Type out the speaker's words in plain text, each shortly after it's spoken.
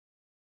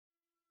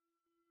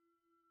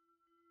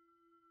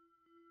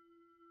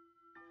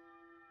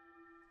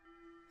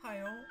Hi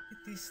all,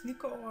 it is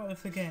Nico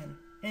Olive again,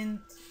 and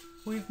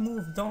we've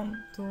moved on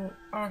to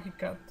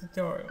Archicad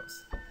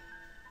tutorials.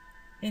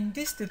 In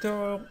this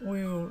tutorial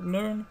we will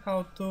learn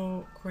how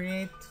to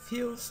create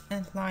fields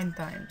and line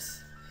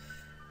types.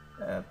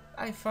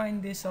 I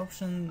find this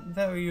option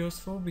very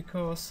useful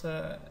because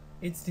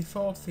its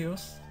default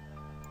fields,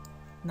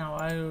 now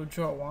I will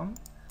draw one,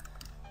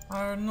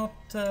 are not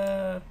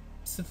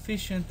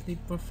sufficiently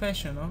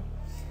professional.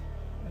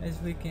 As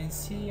we can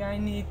see, I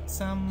need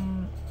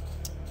some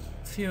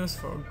fields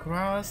for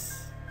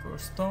grass, for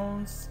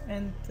stones,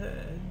 and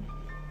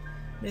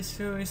this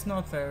field is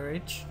not very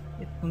rich.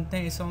 It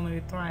contains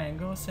only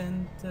triangles,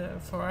 and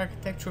for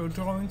architectural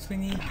drawings we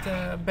need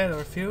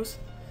better fields.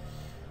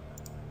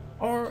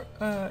 Or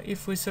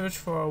if we search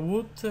for a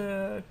wood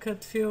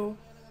cut field,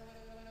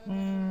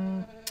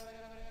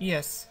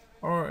 yes,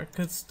 or a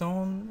cut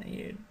stone,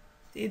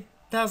 it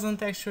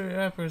doesn't actually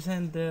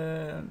represent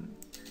the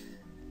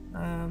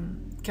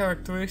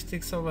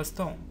characteristics of a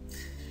stone.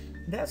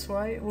 That's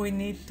why we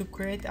need to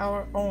create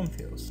our own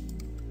fields.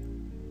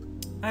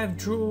 I've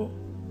drew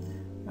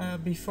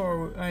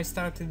before I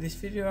started this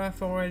video.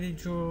 I've already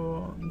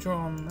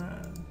drawn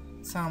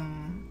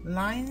some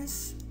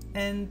lines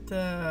and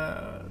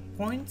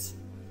points.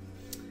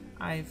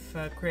 I've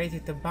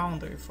created a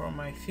boundary for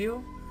my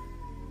field.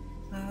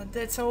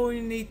 That's all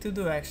you need to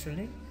do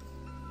actually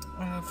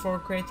for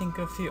creating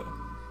a field.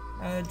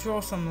 Draw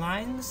some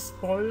lines,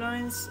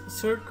 polylines,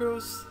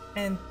 circles,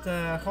 and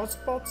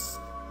hotspots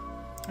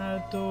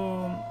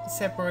to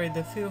separate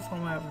the field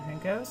from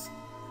everything else.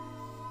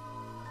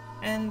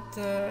 And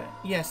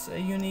yes,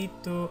 you need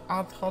to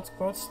add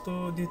hotspots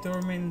to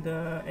determine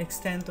the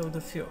extent of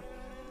the field.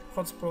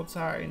 Hotspots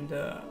are in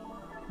the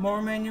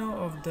more menu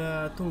of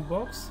the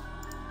toolbox,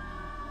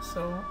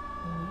 so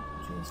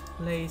we just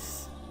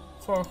place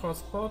 4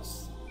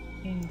 hotspots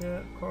in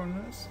the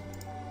corners.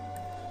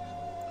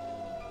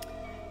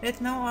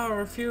 And now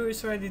our field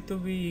is ready to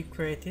be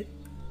created.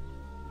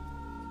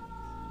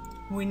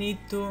 We need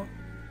to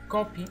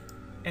copy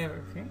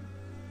everything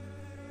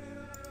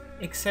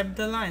except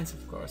the lines,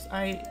 of course.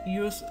 I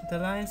use the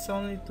lines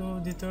only to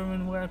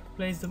determine where to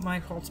place my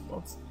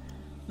hotspots.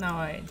 Now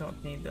I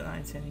don't need the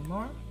lines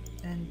anymore,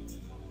 and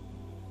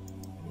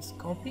just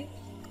copy,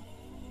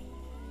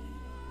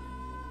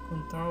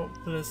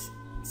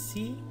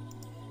 Ctrl+C,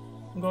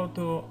 go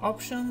to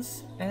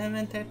options,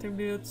 element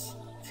attributes,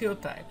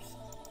 field types.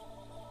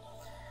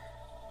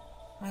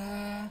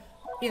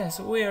 Yes,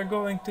 we are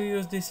going to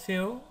use this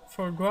field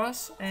for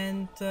grass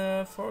and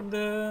for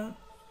the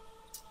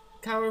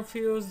cover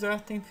fields,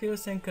 drafting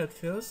fields, and cut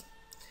fields.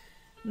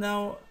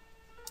 Now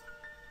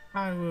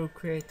I will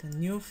create a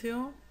new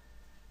field.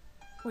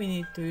 We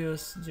need to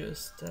use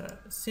just a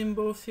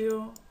symbol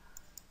field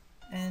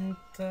and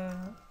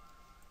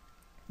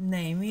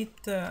name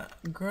it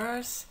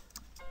grass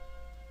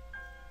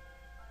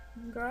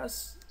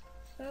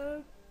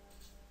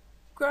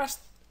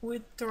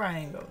with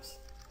triangles,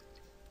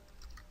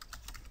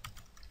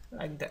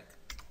 like that.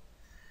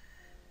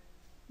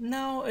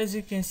 Now, as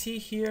you can see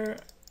here,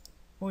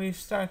 we've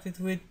started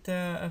with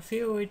a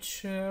field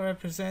which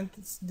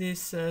represents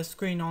this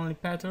screen-only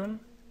pattern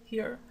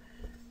here,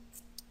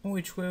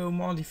 which we'll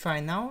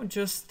modify now.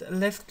 Just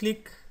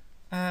left-click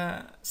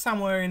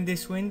somewhere in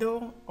this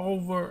window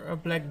over a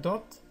black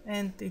dot,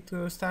 and it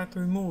will start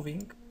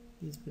removing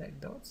these black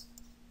dots.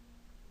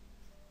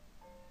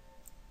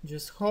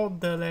 Just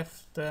hold the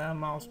left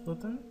mouse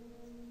button,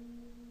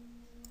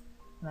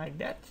 like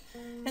that,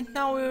 and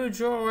now we will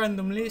draw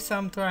randomly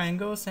some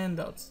triangles and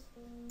dots.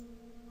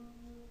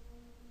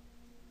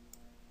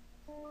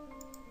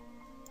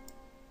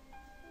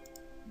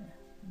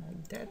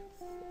 Like that,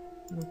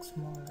 looks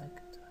more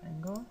like a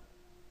triangle.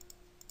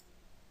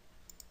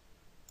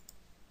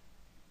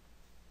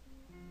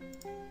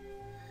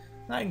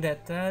 Like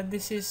that.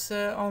 This is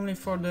only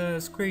for the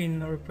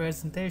screen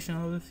representation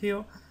of the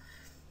field.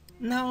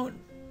 Now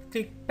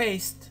click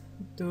paste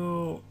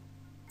to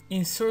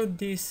insert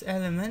these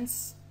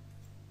elements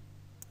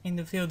in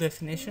the field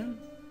definition.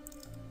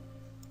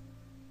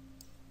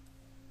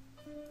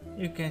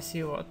 You can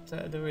see what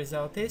the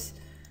result is.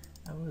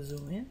 I will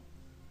zoom in.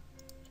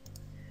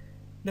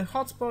 The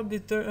hotspots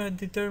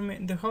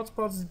determine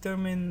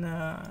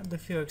the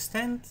field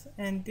extent,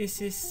 and this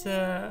is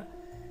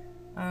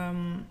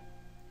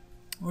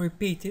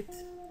repeated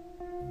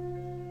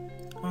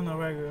on a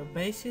regular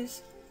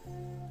basis.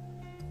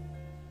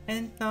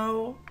 And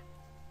now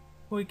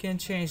we can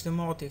change the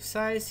motif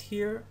size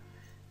here.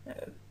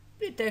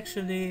 It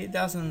actually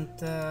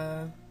doesn't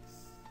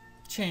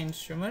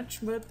change too much,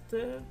 but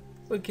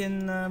we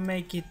can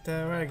make it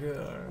a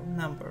regular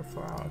number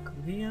for our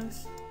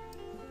convenience.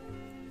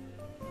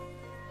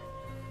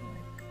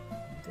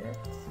 Like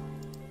that.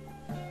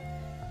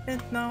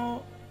 And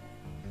now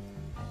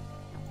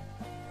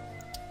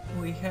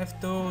we have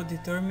to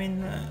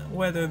determine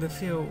whether the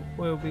field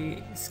will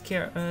be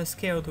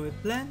scaled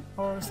with blend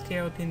or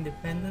scaled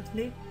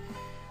independently.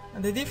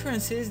 And the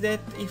difference is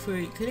that if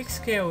we click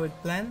scale with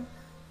blend,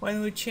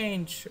 when we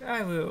change,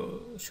 I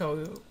will show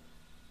you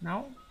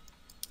now.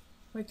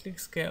 we click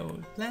scale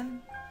with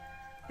plan,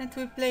 and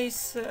we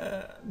place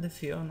the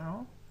fill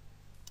now.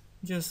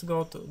 Just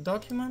go to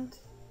document,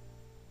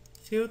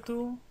 fill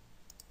tool,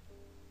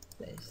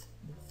 place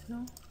the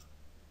fill,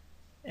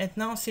 and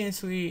now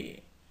since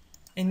we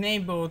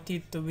enabled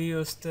it to be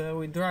used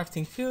with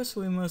drafting fills,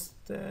 we must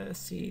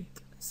see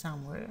it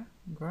somewhere.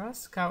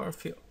 Grass cover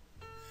fill,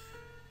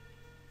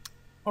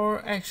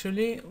 or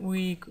actually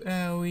we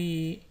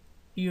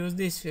use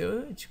this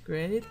fill which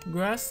created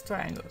grass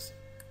triangles.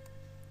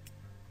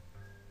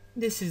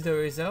 This is the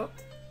result.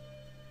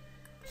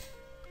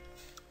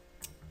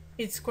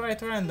 It's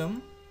quite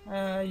random.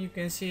 You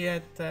can see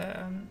that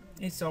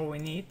it's all we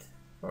need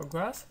for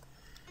grass.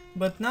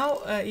 But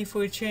now if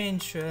we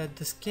change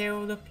the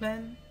scale of the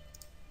plan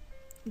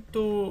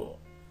to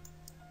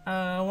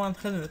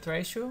 100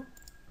 ratio,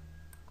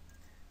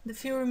 the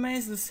fill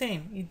remains the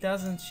same. It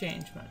doesn't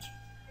change much.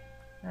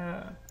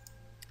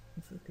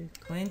 If we click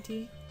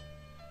 20,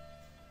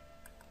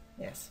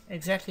 yes,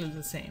 exactly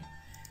the same.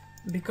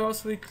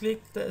 Because we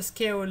clicked the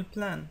scale with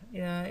plan,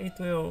 it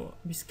will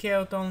be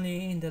scaled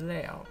only in the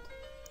layout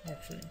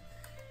actually.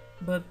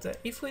 But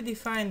if we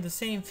define the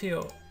same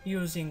fill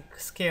using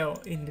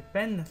scale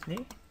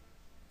independently,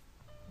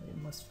 we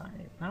must find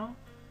it now,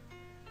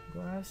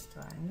 grass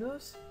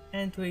triangles,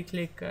 and we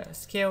click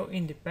scale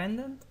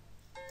independent,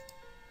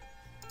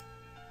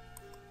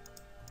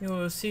 you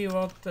will see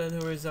what the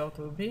result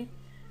will be.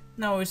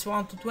 Now it's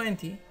 1 to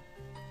 20,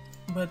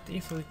 but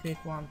if we click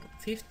 1 to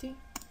 50,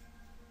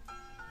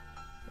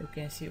 you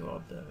can see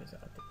what the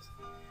result is.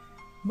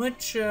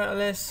 Much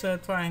less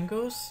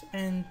triangles,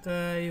 and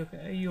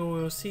you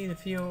will see the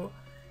fill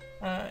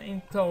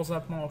in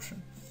close-up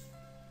motion.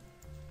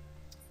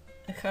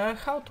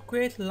 How to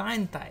create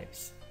line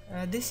types?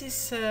 This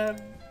is a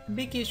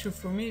big issue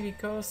for me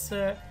because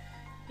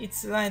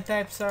its line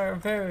types are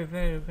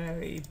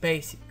very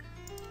basic.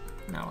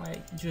 Now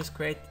I just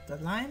created the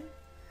line,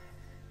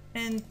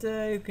 and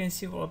you can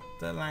see what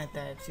the line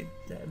types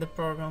the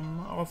program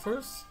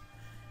offers.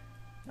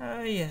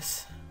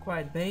 Yes,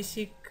 quite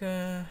basic,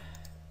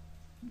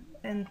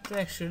 and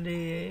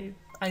actually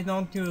I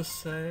don't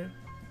use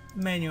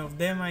many of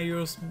them. I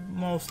use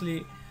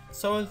mostly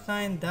solid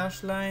line,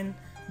 dash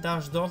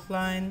dot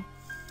line,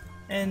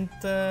 and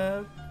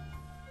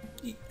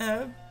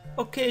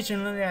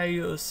occasionally I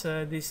use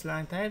these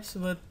line types,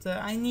 but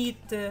I need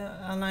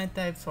a line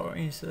type for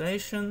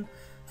insulation,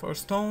 for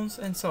stones,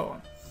 and so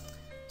on.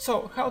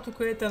 So how to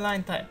create a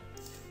line type?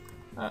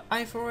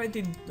 I've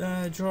already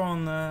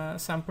drawn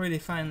some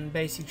predefined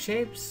basic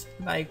shapes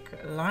like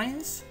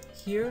lines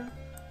here,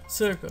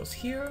 circles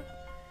here,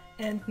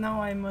 and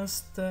now I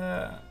must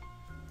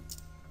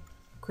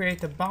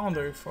create a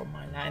boundary for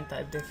my line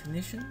type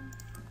definition.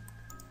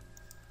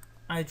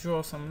 I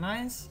draw some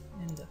lines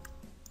in the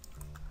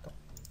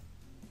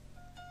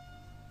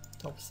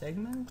top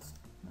segment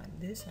like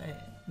this. I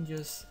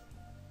just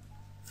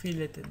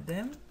filleted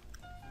them.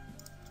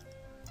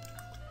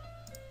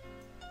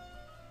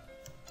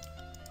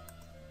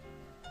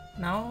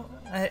 Now,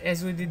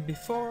 as we did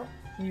before,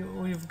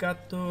 you've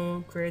got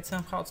to create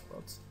some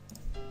hotspots.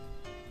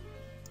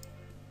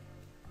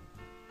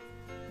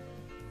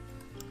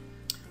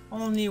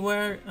 Only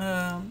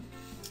wherever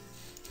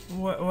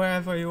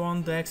you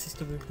want the axis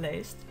to be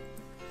placed.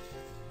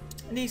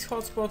 These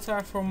hotspots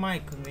are for my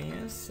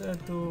convenience,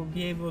 to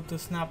be able to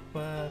snap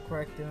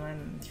correctly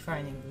when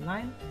defining the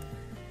line.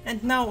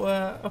 And now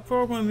a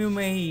problem you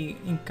may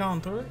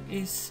encounter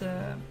is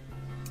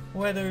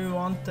whether you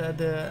want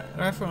the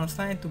reference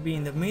line to be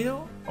in the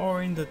middle,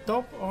 or in the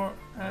top, or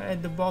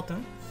at the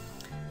bottom.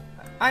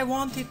 I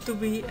want it to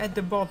be at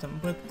the bottom,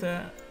 but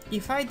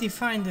if I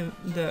define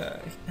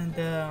the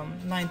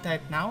line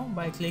type now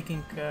by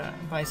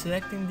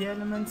selecting the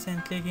elements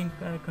and clicking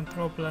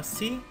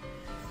Ctrl+C,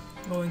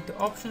 going to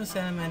Options,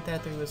 Element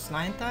Attributes,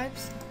 Line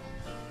Types,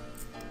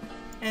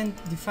 and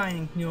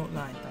defining new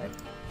line type.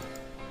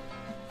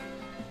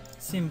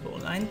 Symbol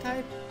line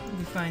type,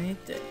 define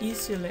it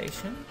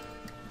insulation.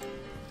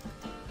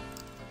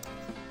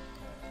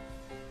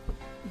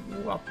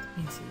 Swap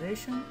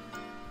insulation.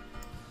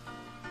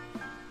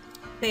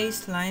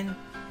 Paste line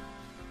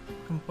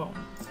component.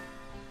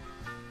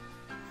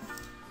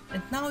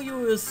 And now you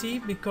will see,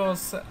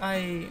 because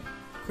I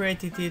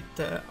created it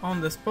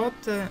on the spot,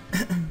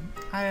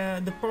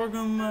 the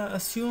program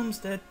assumes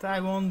that I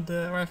want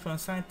the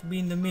reference line to be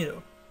in the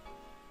middle.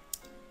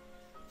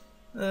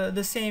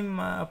 The same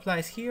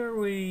applies here.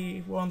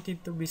 We want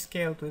it to be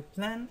scaled with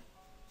plan,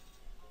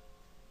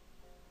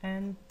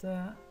 and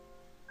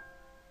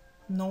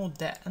no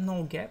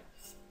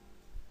gaps,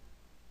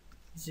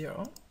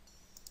 0.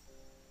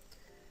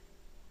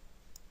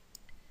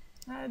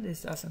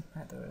 This doesn't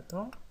matter at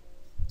all.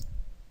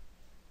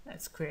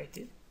 Let's create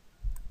it.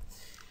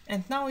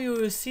 And now you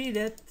will see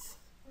that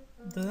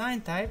the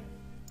line type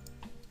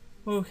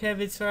will have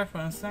its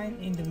reference line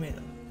in the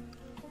middle,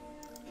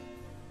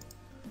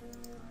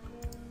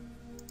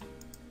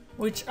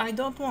 which I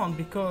don't want,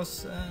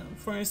 because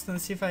for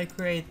instance, if I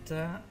create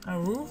a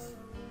roof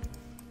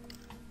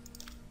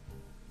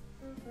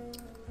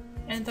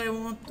and I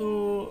want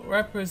to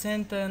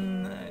represent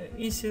an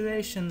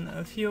insulation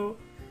view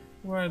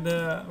where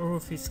the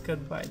roof is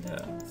cut by the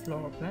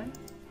floor plan.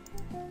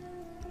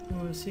 You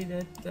will see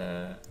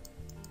that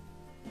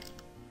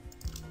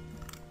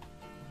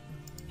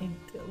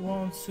it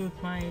won't suit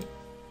my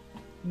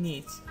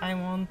needs. I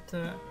want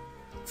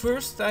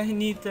first I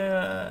need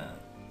a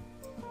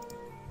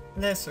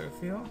lesser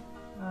view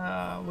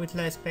with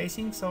less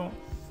spacing, so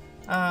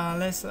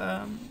less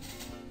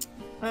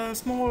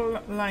small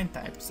line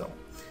type. So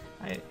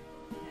I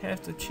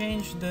have to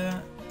change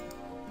the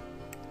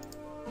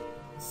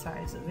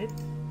size of it.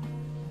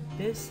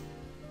 This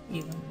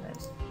even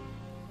less.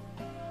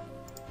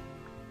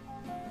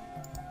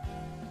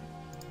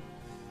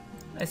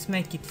 Let's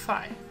make it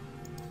 5.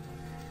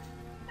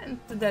 And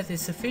that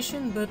is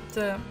sufficient,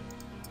 but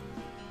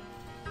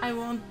I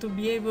want to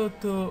be able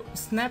to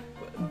snap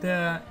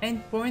the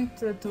endpoint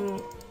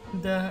to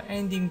the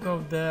ending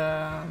of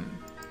the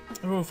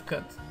roof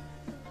cut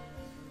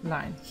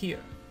line here,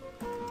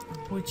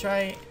 which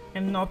I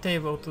am not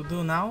able to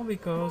do now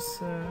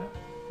because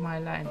my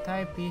line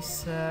type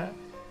is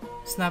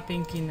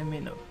snapping in the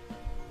middle.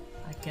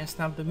 I can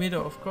snap the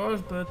middle, of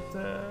course, but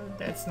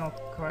that's not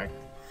correct.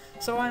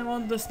 So I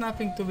want the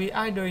snapping to be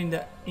either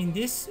in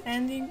this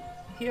ending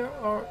here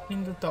or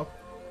in the top.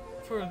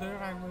 Further,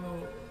 I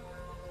will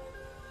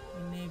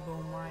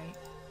enable my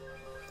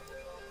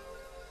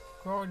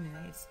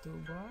coordinates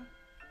toolbar.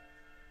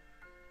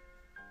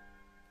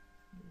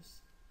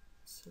 Just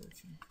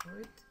searching for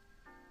it.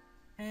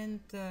 And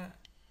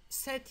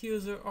set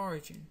user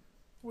origin.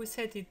 We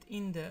set it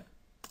in the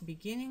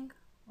beginning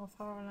of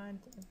our line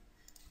type,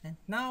 and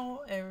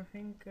now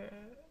everything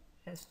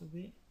has to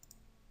be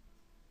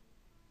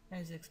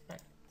as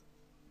expected.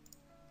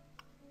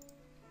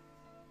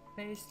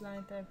 Paste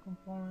line type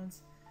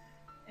components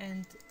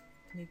and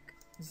click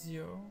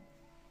 0.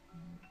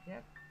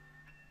 Yep.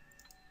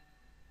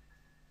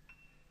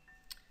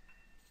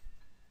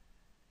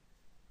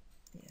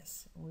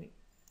 Yes, we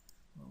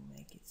will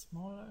make it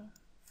smaller,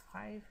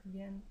 5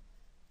 again,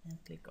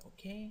 and click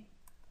OK.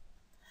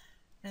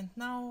 And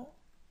now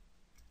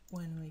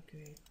when we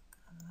create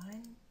a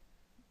line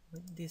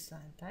with this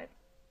line type,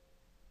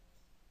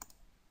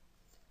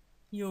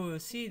 you will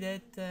see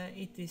that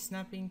it is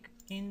snapping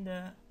in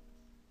the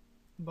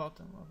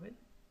bottom of it.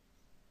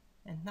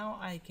 And now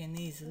I can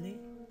easily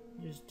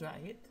just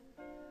drag it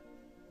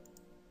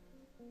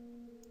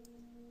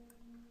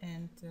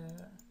and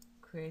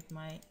create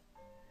my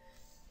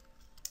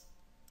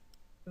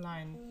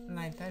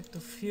line type to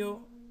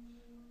fill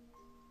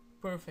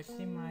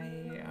perfectly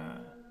my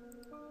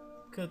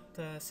cut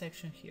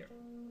section here.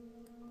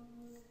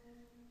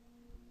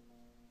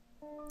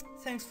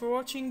 Thanks for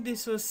watching.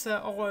 This was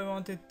all I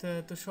wanted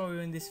to show you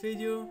in this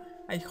video.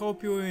 I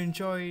hope you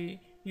enjoy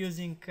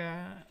using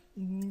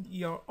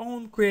your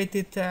own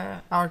created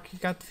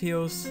Archicad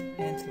views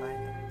and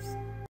line types.